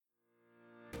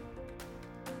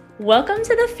Welcome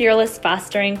to the Fearless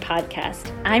Fostering Podcast.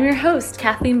 I'm your host,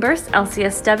 Kathleen Burse,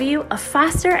 LCSW, a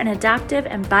foster and adoptive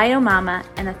and bio mama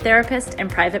and a therapist in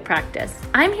private practice.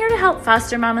 I'm here to help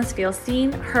foster mamas feel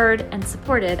seen, heard, and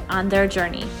supported on their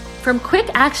journey. From quick,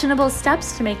 actionable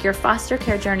steps to make your foster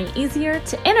care journey easier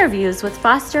to interviews with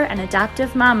foster and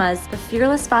adoptive mamas, the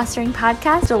Fearless Fostering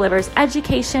Podcast delivers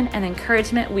education and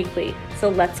encouragement weekly. So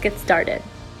let's get started.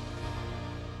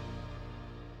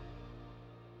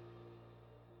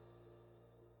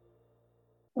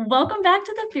 Welcome back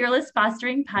to the Fearless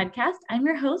Fostering Podcast. I'm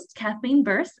your host, Kathleen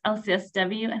Burse,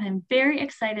 LCSW, and I'm very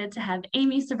excited to have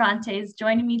Amy Cervantes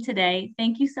joining me today.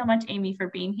 Thank you so much, Amy, for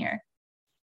being here.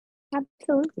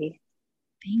 Absolutely.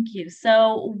 Thank you.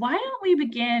 So why don't we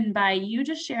begin by you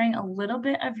just sharing a little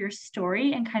bit of your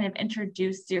story and kind of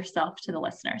introduce yourself to the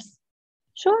listeners?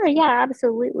 Sure. Yeah,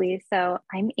 absolutely. So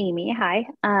I'm Amy. Hi.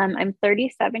 I'm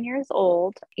 37 years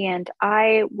old, and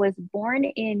I was born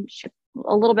in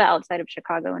a little bit outside of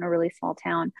Chicago in a really small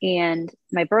town. And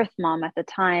my birth mom at the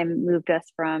time moved us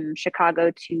from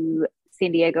Chicago to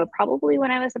San Diego, probably when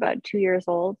I was about 2 years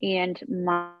old. And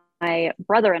my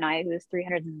brother and I, who is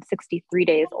 363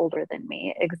 days older than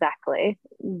me exactly,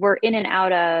 were in and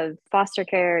out of foster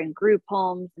care and group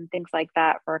homes and things like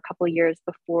that for a couple of years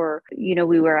before,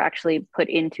 we were actually put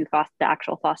into the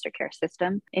actual foster care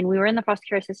system. And we were in the foster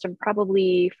care system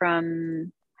probably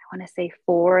from, I want to say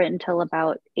 4 until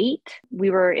about 8. We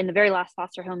were in the very last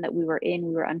foster home that we were in.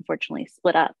 We were unfortunately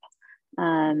split up.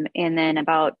 And then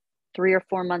about 3 or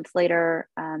 4 months later,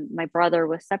 my brother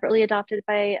was separately adopted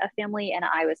by a family, and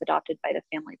I was adopted by the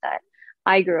family that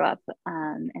I grew up.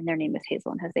 And their name is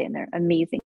Hazel and Jose, and they're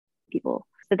amazing people.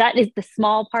 So that is the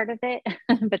small part of it,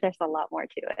 but there's a lot more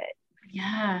to it.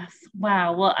 Yes.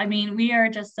 Wow. Well, I mean, we are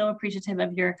just so appreciative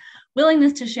of your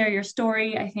willingness to share your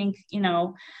story. I think,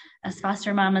 as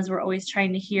foster mamas, we're always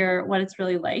trying to hear what it's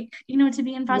really like, to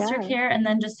be in foster care, and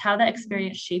then just how that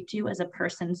experience shaped you as a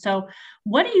person. So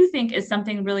what do you think is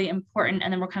something really important?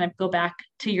 And then we'll kind of go back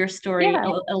to your story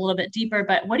a little bit deeper,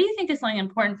 but what do you think is something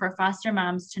important for foster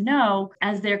moms to know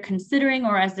as they're considering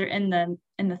or as they're in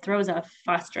the throes of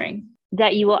fostering?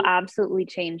 That you will absolutely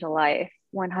change a life.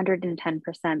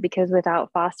 110%, because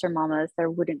without foster mamas, there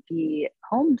wouldn't be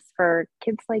homes for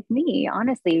kids like me.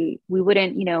 Honestly, we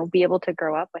wouldn't, be able to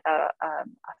grow up without a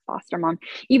foster mom,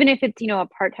 even if it's, a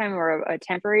part-time or a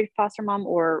temporary foster mom,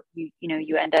 or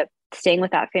you end up staying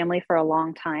with that family for a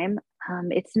long time.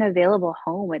 It's an available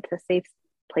home. It's a safe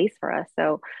place for us.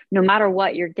 So no matter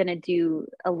what, you're going to do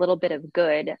a little bit of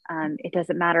good. It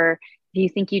doesn't matter if you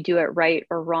think you do it right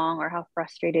or wrong or how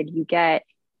frustrated you get.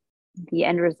 The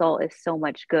end result is so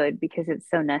much good because it's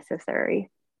so necessary.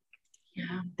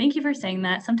 Yeah. Thank you for saying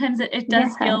that. Sometimes it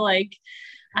does feel like,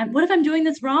 what if I'm doing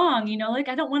this wrong?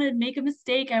 I don't want to make a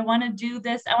mistake. I want to do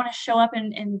this. I want to show up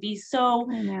and be so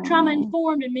trauma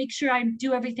informed and make sure I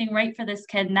do everything right for this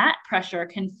kid. And that pressure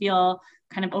can feel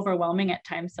kind of overwhelming at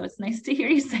times. So it's nice to hear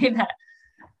you say that.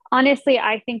 Honestly,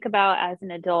 I think about as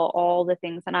an adult all the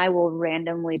things, and I will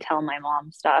randomly tell my mom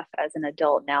stuff as an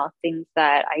adult now, things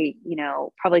that I,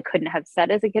 probably couldn't have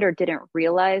said as a kid or didn't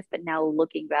realize. But now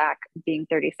looking back, being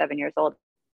 37 years old,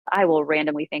 I will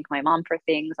randomly thank my mom for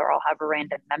things, or I'll have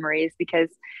random memories, because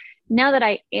now that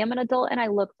I am an adult and I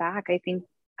look back, I think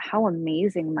how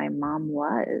amazing my mom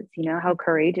was, how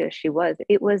courageous she was.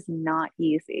 It was not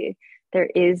easy. There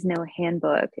is no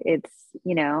handbook.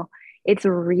 It's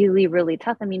really, really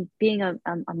tough. I mean, being a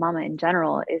mama in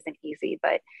general isn't easy,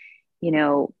 but,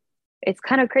 it's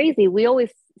kind of crazy. We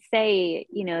always say,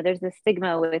 there's this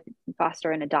stigma with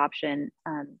foster and adoption.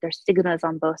 There's stigmas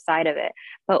on both sides of it.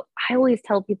 But I always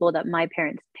tell people that my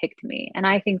parents picked me. And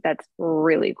I think that's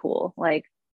really cool. Like,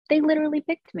 they literally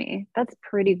picked me. That's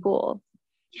pretty cool.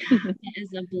 Yeah, it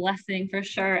is a blessing for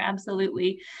sure.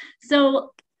 Absolutely. So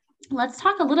let's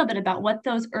talk a little bit about what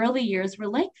those early years were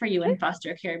like for you in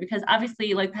foster care, because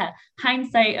obviously, like, that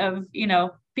hindsight of,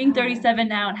 being 37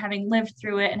 now and having lived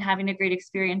through it and having a great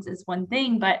experience is one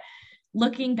thing, but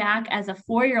looking back as a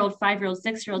 4-year-old, 5-year-old,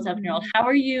 6-year-old, 7-year-old, how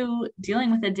are you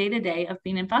dealing with the day-to-day of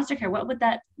being in foster care? What would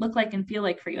that look like and feel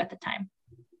like for you at the time?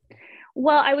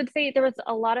 Well, I would say there was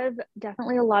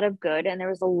definitely a lot of good, and there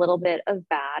was a little bit of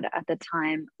bad at the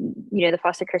time. The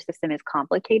foster care system is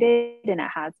complicated, and it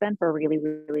has been for a really,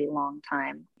 really long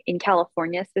time. In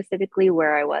California, specifically,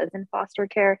 where I was in foster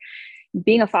care,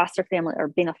 being a foster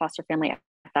family at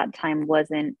that time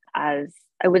wasn't as,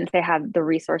 I wouldn't say have the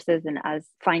resources and as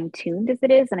fine-tuned as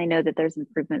it is. And I know that there's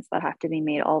improvements that have to be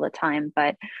made all the time,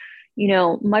 but,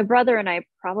 my brother and I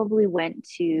probably went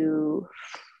to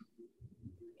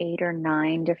 8 or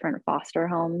 9 different foster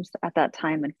homes at that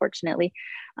time, unfortunately.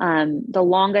 The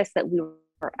longest that we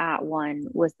at one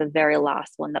was the very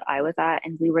last one that I was at.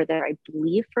 And we were there, I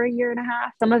believe, for a year and a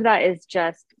half. Some of that is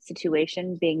just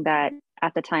situation being that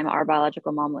at the time, our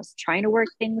biological mom was trying to work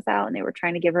things out and they were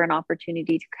trying to give her an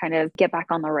opportunity to kind of get back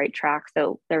on the right track.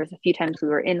 So there was a few times we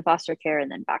were in foster care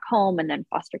and then back home and then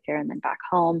foster care and then back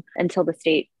home until the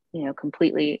state,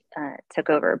 completely took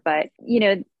over. But,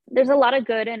 there's a lot of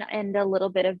good and a little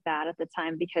bit of bad at the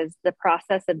time because the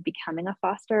process of becoming a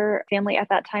foster family at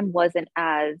that time wasn't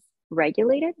as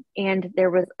regulated. And there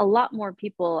was a lot more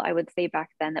people, I would say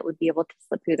back then, that would be able to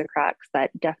slip through the cracks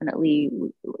that definitely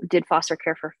did foster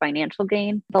care for financial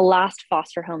gain. The last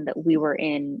foster home that we were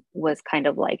in was kind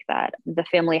of like that. The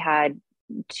family had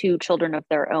 2 children of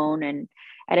their own, and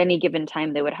at any given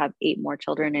time they would have 8 more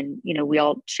children, and we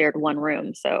all shared one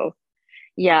room. So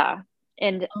yeah.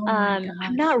 And Oh my I'm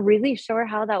gosh. not really sure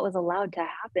how that was allowed to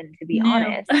happen, to be No.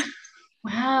 honest.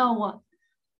 Wow.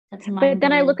 That's But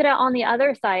then I mind-blowing. look at it on the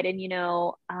other side, and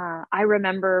I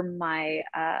remember my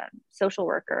social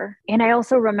worker, and I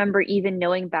also remember even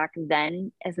knowing back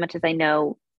then, as much as I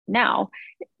know now,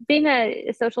 being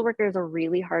a social worker is a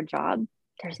really hard job.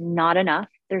 There's not enough.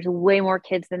 There's way more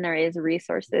kids than there is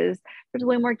resources. There's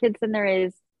way more kids than there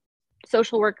is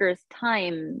social workers,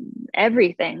 time,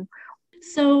 everything.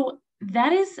 So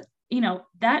that is,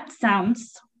 that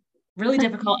sounds really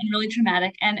difficult and really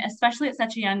traumatic. And especially at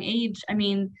such a young age, I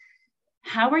mean,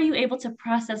 how are you able to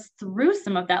process through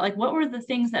some of that? Like, what were the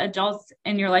things that adults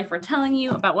in your life were telling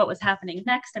you about what was happening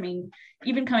next? I mean,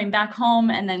 even coming back home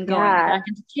and then going Yeah. back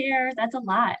into care, that's a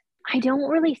lot. I don't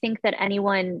really think that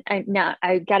anyone, no,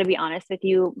 I got to be honest with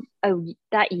you.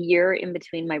 That year in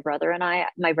between my brother and I,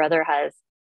 my brother has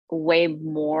way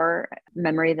more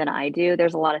memory than I do.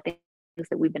 There's a lot of things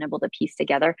that we've been able to piece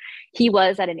together. He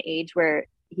was at an age where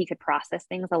he could process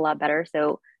things a lot better.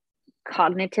 So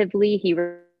cognitively, he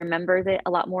remembers it a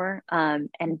lot more.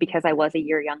 And because I was a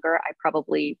year younger, I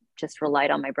probably just relied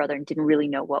on my brother and didn't really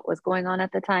know what was going on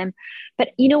at the time. But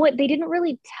you know what? They didn't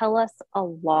really tell us a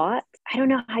lot. I don't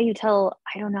know how you tell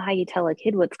a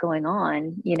kid what's going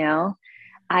on,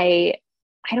 I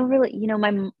I don't really,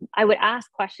 I would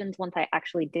ask questions once I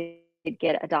actually did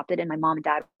get adopted, and my mom and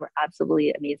dad were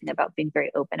absolutely amazing about being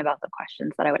very open about the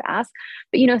questions that I would ask.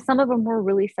 But some of them were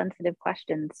really sensitive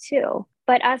questions too.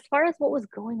 But as far as what was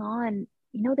going on,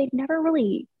 they'd never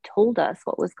really told us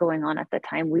what was going on at the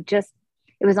time.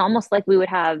 It was almost like we would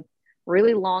have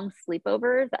really long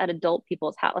sleepovers at adult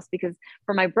people's house, because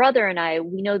for my brother and I,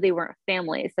 we know they weren't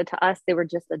families. So to us, they were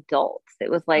just adults. It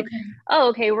was like, Okay. oh,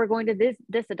 okay, we're going to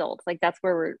this adults. Like that's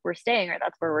where we're staying, or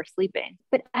that's where we're sleeping.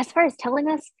 But as far as telling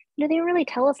us, they didn't really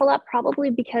tell us a lot, probably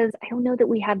because I don't know that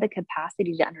we had the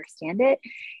capacity to understand it.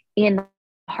 And the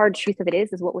hard truth of it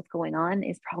is what was going on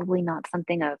is probably not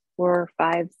something a 4,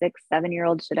 5, 6,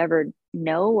 7-year-old should ever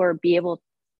know or be able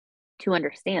to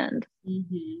understand.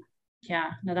 Mm-hmm.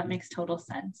 Yeah, no, that makes total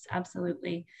sense.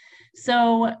 Absolutely.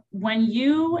 So when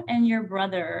you and your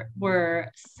brother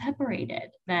were separated,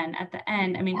 then at the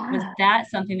end, I mean, was that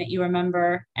something that you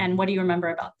remember? And what do you remember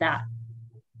about that?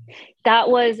 That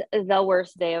was the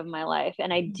worst day of my life.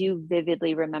 And I do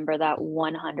vividly remember that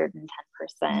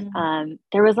 110%.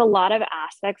 There was a lot of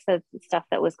aspects of stuff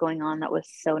that was going on that was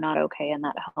so not okay in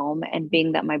that home. And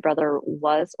being that my brother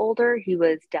was older, he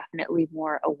was definitely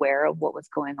more aware of what was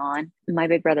going on. My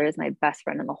big brother is my best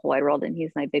friend in the whole wide world, and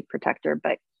he's my big protector.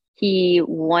 But he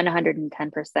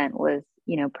 110% was,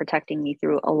 protecting me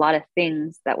through a lot of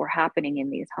things that were happening in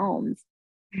these homes.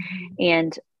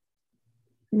 And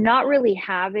not really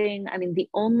having, the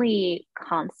only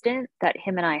constant that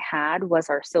him and I had was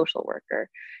our social worker.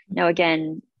 Now,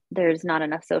 again, there's not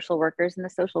enough social workers, and the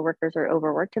social workers are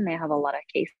overworked and they have a lot of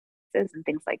cases and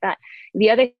things like that. The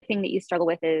other thing that you struggle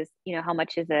with is, how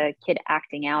much is a kid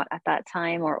acting out at that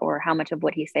time, or how much of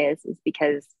what he says is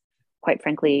because, quite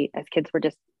frankly, as kids, we're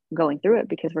just going through it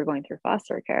because we're going through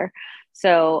foster care.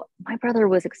 So my brother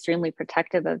was extremely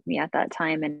protective of me at that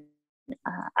time. And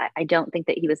I don't think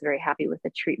that he was very happy with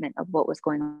the treatment of what was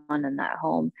going on in that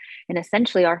home. And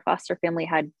essentially our foster family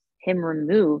had him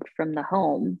removed from the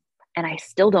home. And I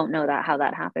still don't know how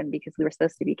that happened, because we were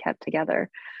supposed to be kept together.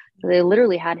 So they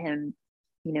literally had him,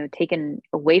 taken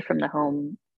away from the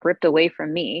home, ripped away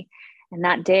from me. And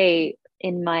that day,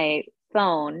 in my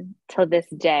phone till this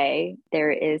day,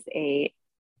 there is a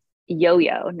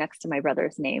yo-yo next to my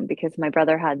brother's name, because my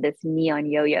brother had this neon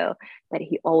yo-yo that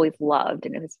he always loved,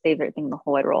 and it was his favorite thing in the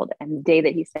whole wide world. And the day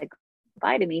that he said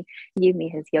goodbye to me, he gave me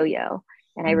his yo-yo.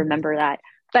 And I remember that.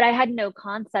 But I had no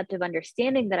concept of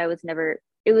understanding that I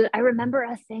remember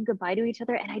us saying goodbye to each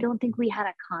other, and I don't think we had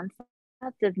a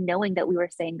concept of knowing that we were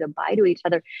saying goodbye to each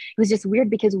other. It was just weird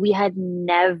because we had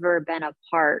never been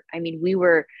apart. We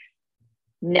were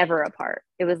never apart.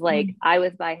 It was like Mm. I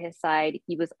was by his side.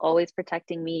 He was always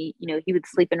protecting me. He would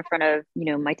sleep in front of,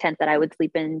 my tent that I would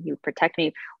sleep in. He would protect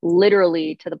me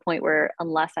literally to the point where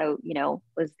unless I,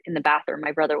 was in the bathroom,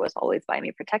 my brother was always by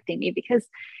me protecting me because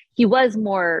he was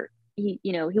more he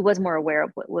was more aware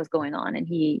of what was going on, and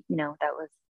that was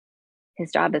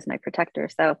his job as my protector.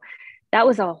 So that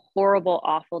was a horrible,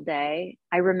 awful day.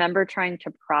 I remember trying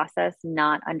to process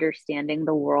not understanding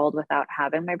the world without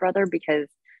having my brother, because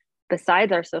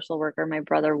besides our social worker, my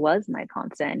brother was my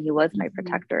constant. He was my Mhm.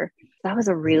 protector. That was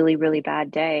a really, really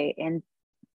bad day. And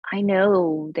I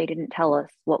know they didn't tell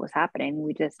us what was happening.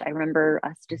 I remember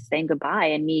us just saying goodbye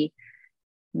and me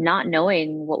not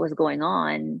knowing what was going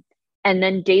on. And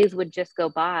then days would just go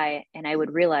by and I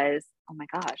would realize, oh my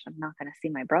gosh, I'm not going to see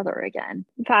my brother again.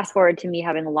 Fast forward to me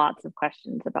having lots of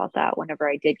questions about that whenever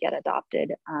I did get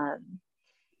adopted.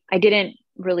 I didn't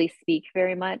really speak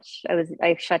very much.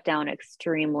 I shut down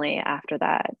extremely after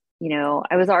that.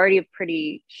 I was already a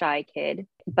pretty shy kid,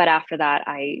 but after that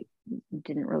I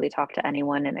didn't really talk to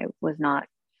anyone, and I was not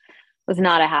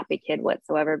a happy kid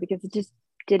whatsoever, because it just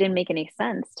didn't make any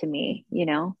sense to me.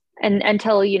 And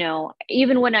until,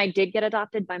 even when I did get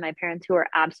adopted by my parents, who are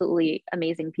absolutely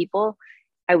amazing people,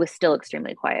 I was still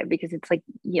extremely quiet, because it's like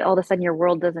all of a sudden your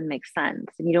world doesn't make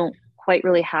sense and you don't quite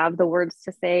really have the words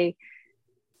to say,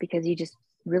 because you just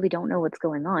really don't know what's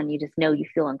going on. You just know you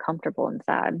feel uncomfortable and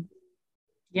sad.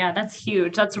 Yeah, that's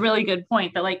huge. That's a really good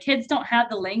point that like kids don't have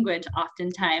the language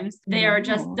oftentimes.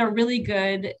 No, They're really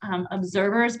good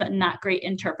observers, but not great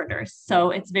interpreters. So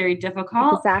it's very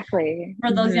difficult exactly.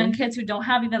 for those young kids who don't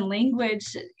have even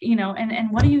language,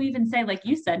 and what do you even say, like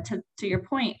you said, to your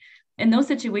point, in those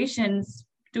situations,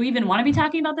 do we even want to be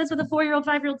talking about this with a 4-year-old,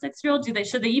 5-year-old, 6-year-old?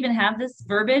 Should they even have this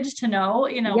verbiage to know,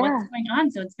 what's Yeah. going on?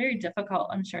 So it's very difficult,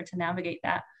 I'm sure, to navigate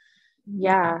that.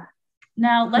 Yeah. Yeah.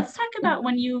 Now let's talk about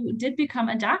when you did become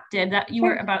adopted, that you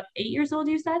were Sure. about 8 years old,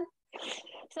 you said?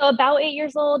 So about 8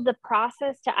 years old, the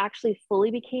process to actually fully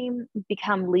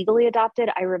become legally adopted,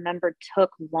 I remember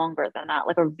took longer than that,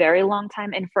 like a very long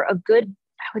time. And for a good,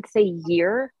 I would say,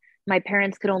 year, my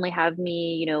parents could only have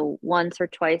me, once or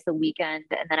twice a weekend,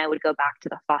 and then I would go back to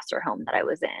the foster home that I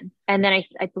was in. And then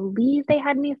I believe they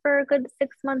had me for a good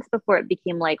 6 months before it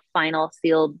became like final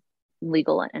sealed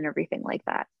legal and everything like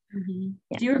that. Mm-hmm.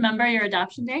 Yeah. Do you remember your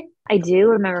adoption day? I do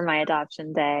remember my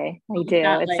adoption day. I What was do.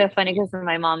 that It's like? so funny because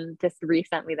my mom just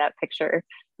resent me that picture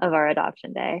of our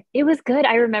adoption day. It was good.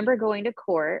 I remember going to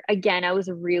court. Again, I was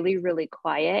really, really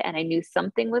quiet and I knew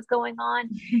something was going on.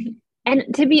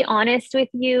 And to be honest with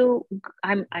you,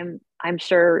 I'm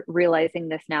sure realizing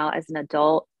this now as an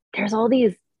adult, there's all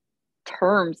these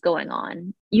terms going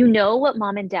on. You know what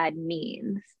mom and dad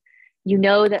means. You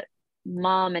know that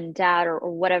mom and dad, or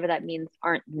whatever that means,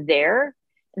 aren't there.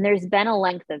 And there's been a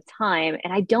length of time.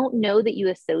 And I don't know that you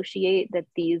associate that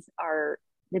these are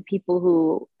the people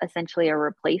who essentially are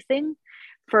replacing.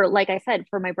 For, like I said,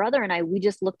 for my brother and I, we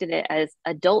just looked at it as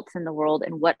adults in the world,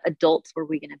 and what adults were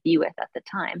we going to be with at the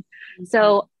time.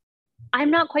 So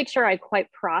I'm not quite sure I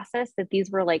quite processed that these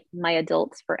were like my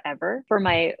adults forever. For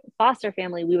my foster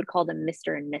family, we would call them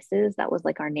Mr. and Mrs. That was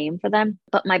like our name for them.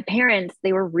 But my parents,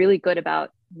 they were really good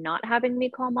about not having me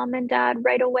call mom and dad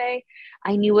right away.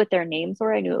 I knew what their names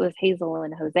were. I knew it was Hazel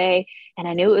and Jose, and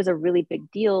I knew it was a really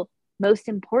big deal. Most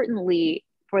importantly,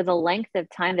 for the length of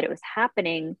time that it was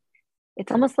happening,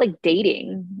 it's almost like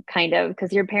dating, kind of,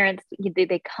 because your parents,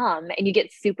 they come and you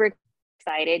get super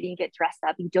excited, you get dressed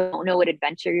up, you don't know what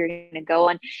adventure you're going to go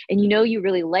on, and you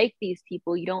really like these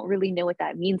people, you don't really know what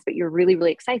that means, but you're really,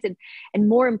 really excited. And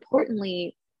more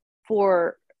importantly,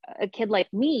 for a kid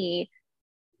like me,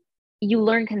 you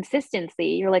learn consistency.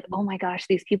 You're like, oh my gosh,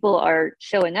 these people are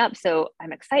showing up, so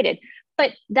I'm excited.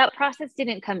 But that process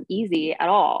didn't come easy at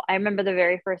all. I remember the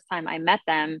very first time I met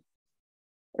them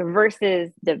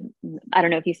versus I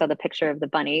don't know if you saw the picture of the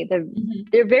bunny. Mhm.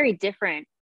 They're very different.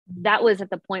 That was at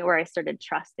the point where I started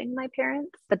trusting my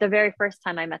parents. But the very first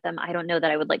time I met them, I don't know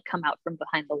that I would like come out from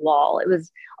behind the wall. It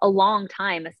was a long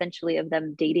time essentially of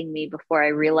them dating me before I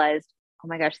realized, oh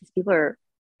my gosh, these people are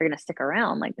going to stick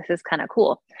around. Like, this is kind of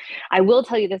cool. I will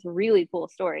tell you this really cool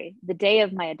story. The day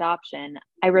of my adoption,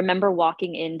 I remember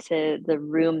walking into the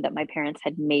room that my parents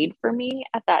had made for me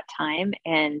at that time.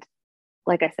 And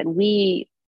like I said,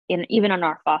 even on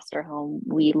our foster home,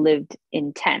 we lived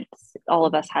in tents. All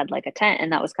of us had like a tent,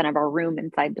 and that was kind of our room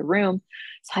inside the room.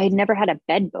 So I had never had a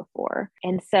bed before.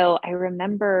 And so I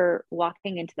remember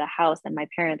walking into the house, and my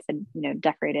parents had,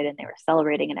 decorated and they were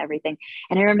celebrating and everything.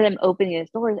 And I remember them opening those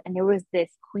doors, and there was this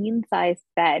queen size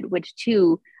bed, which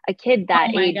to a kid that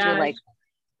Oh my age, you're gosh. like,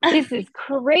 this is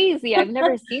crazy. I've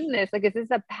never seen this. Like, is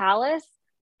this a palace?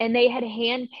 And they had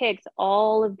handpicked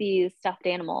all of these stuffed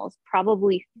animals,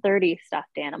 probably 30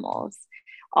 stuffed animals,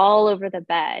 all over the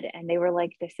bed. And they were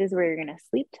like, this is where you're going to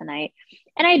sleep tonight.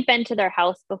 And I'd been to their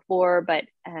house before, but,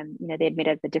 they had made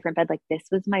it a different bed. Like, this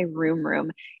was my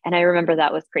room. And I remember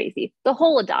that was crazy. The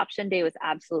whole adoption day was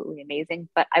absolutely amazing,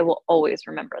 but I will always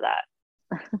remember that.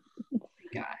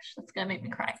 Gosh, that's gonna make me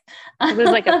cry. It was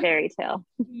like a fairy tale.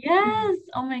 Yes.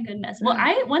 Oh my goodness. Well,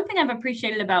 one thing I've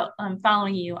appreciated about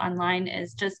following you online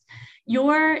is just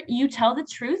you tell the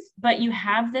truth, but you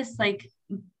have this like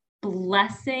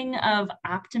blessing of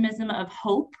optimism, of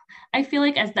hope. I feel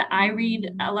like I read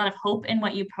a lot of hope in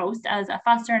what you post as a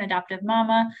foster and adoptive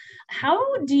mama. How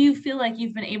do you feel like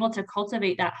you've been able to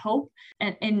cultivate that hope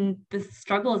and in the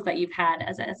struggles that you've had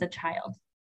as a child?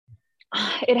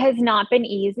 It has not been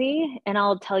easy. And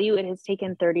I'll tell you, it has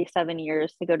taken 37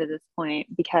 years to go to this point,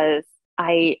 because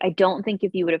I don't think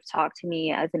if you would have talked to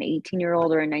me as an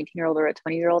 18-year-old or a 19-year-old or a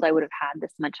 20-year-old, I would have had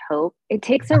this much hope. It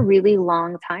takes a really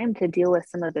long time to deal with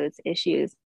some of those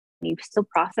issues. You still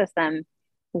process them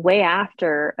way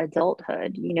after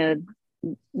adulthood.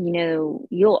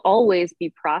 You'll always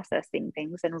be processing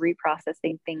things and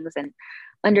reprocessing things and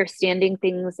understanding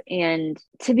things. And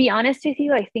to be honest with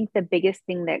you, I think the biggest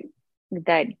thing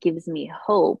that gives me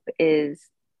hope is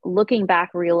looking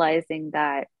back, realizing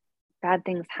that bad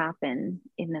things happen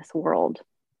in this world,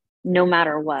 no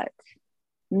matter what.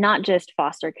 Not just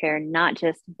foster care, not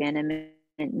just abandonment,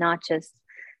 not just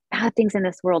bad things in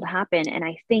this world happen. And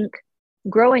I think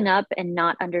growing up and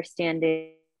not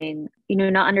understanding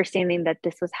that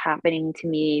this was happening to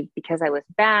me because I was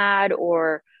bad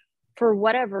or for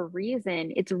whatever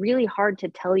reason, it's really hard to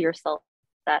tell yourself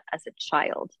that as a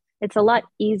child. It's a lot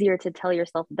easier to tell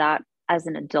yourself that as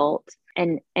an adult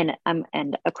and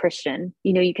a Christian.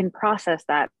 You can process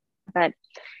that. But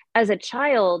as a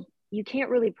child, you can't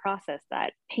really process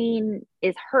that. Pain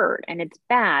is hurt and it's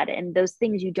bad, and those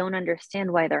things you don't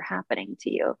understand why they're happening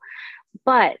to you.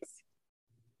 But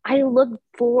I look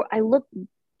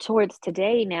towards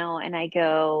today now and I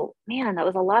go, man, that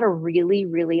was a lot of really,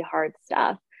 really hard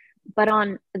stuff. But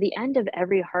on the end of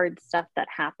every hard stuff that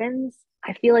happens,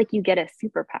 I feel like you get a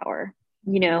superpower.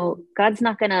 God's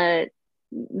not going to,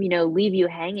 leave you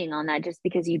hanging on that just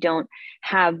because you don't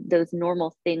have those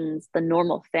normal things, the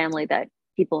normal family that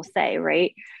people say,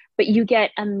 right? But you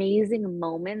get amazing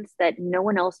moments that no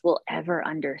one else will ever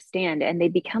understand. And they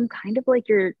become kind of like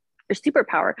your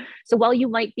superpower. So while you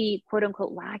might be quote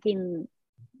unquote lacking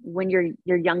when you're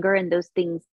younger and those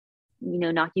things,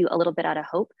 knock you a little bit out of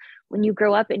hope, when you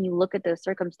grow up and you look at those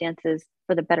circumstances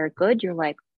for the better good, you're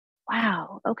like,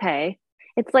 wow, okay.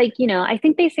 It's like, I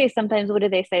think they say sometimes, what do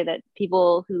they say, that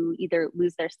people who either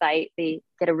lose their sight, they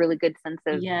get a really good sense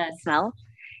of smell.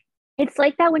 It's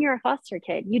like that when you're a foster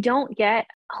kid. You don't get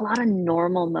a lot of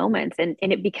normal moments and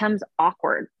it becomes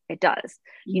awkward. It does.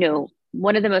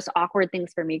 One of the most awkward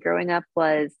things for me growing up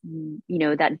was,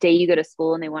 that day you go to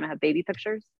school and they want to have baby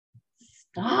pictures.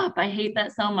 Stop. I hate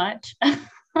that so much.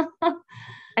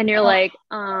 And you're like,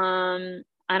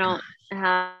 I don't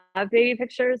have baby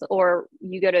pictures. Or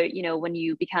you go to, when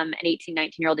you become an 18,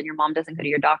 19-year-old and your mom doesn't go to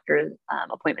your doctor's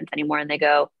appointments anymore, and they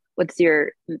go, what's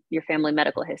your family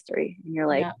medical history? And you're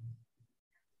like,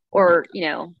 or,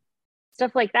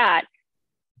 stuff like that.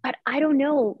 But I don't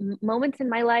know, moments in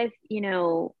my life,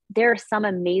 there are some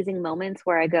amazing moments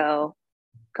where I go,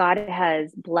 God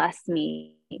has blessed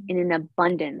me in an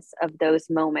abundance of those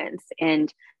moments.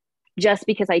 And just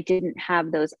because I didn't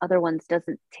have those other ones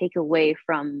doesn't take away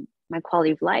from my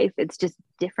quality of life. It's just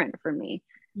different for me.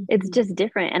 Mm-hmm. It's just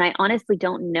different. And I honestly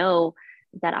don't know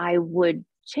that I would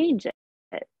change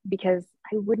it because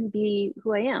I wouldn't be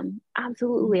who I am.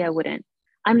 Absolutely, I wouldn't.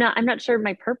 I'm not sure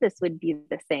my purpose would be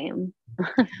the same.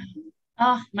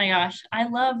 Oh my gosh. I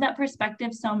love that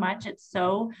perspective so much. It's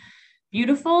so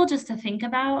beautiful just to think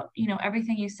about,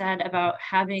 everything you said about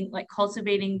having, like,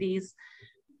 cultivating these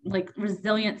like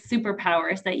resilient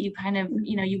superpowers that you kind of,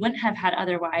 you wouldn't have had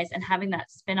otherwise. And having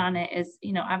that spin on it is,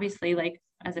 obviously, like,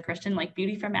 as a Christian, like,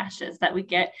 beauty from ashes that we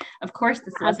get. Of course,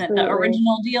 this wasn't the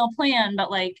original deal plan, but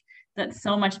like, that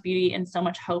so much beauty and so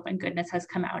much hope and goodness has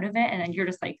come out of it. And then you're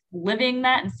just like living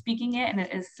that and speaking it. And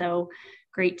it is so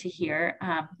great to hear.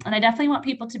 And I definitely want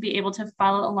people to be able to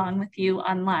follow along with you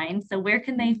online. So where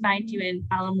can they find you and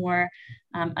follow more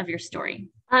of your story?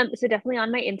 So definitely on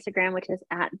my Instagram, which is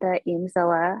at the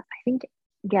Aimzilla. I think,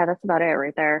 that's about it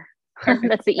right there.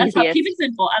 That's the easiest. Keep it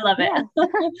simple. I love it.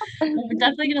 We're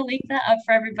definitely going to link that up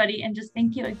for everybody. And just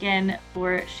thank you again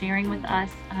for sharing with us.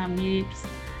 We just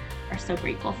are so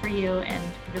grateful for you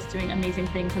and just doing amazing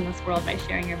things in this world by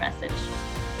sharing your message.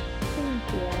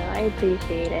 Thank you. I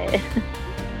appreciate it.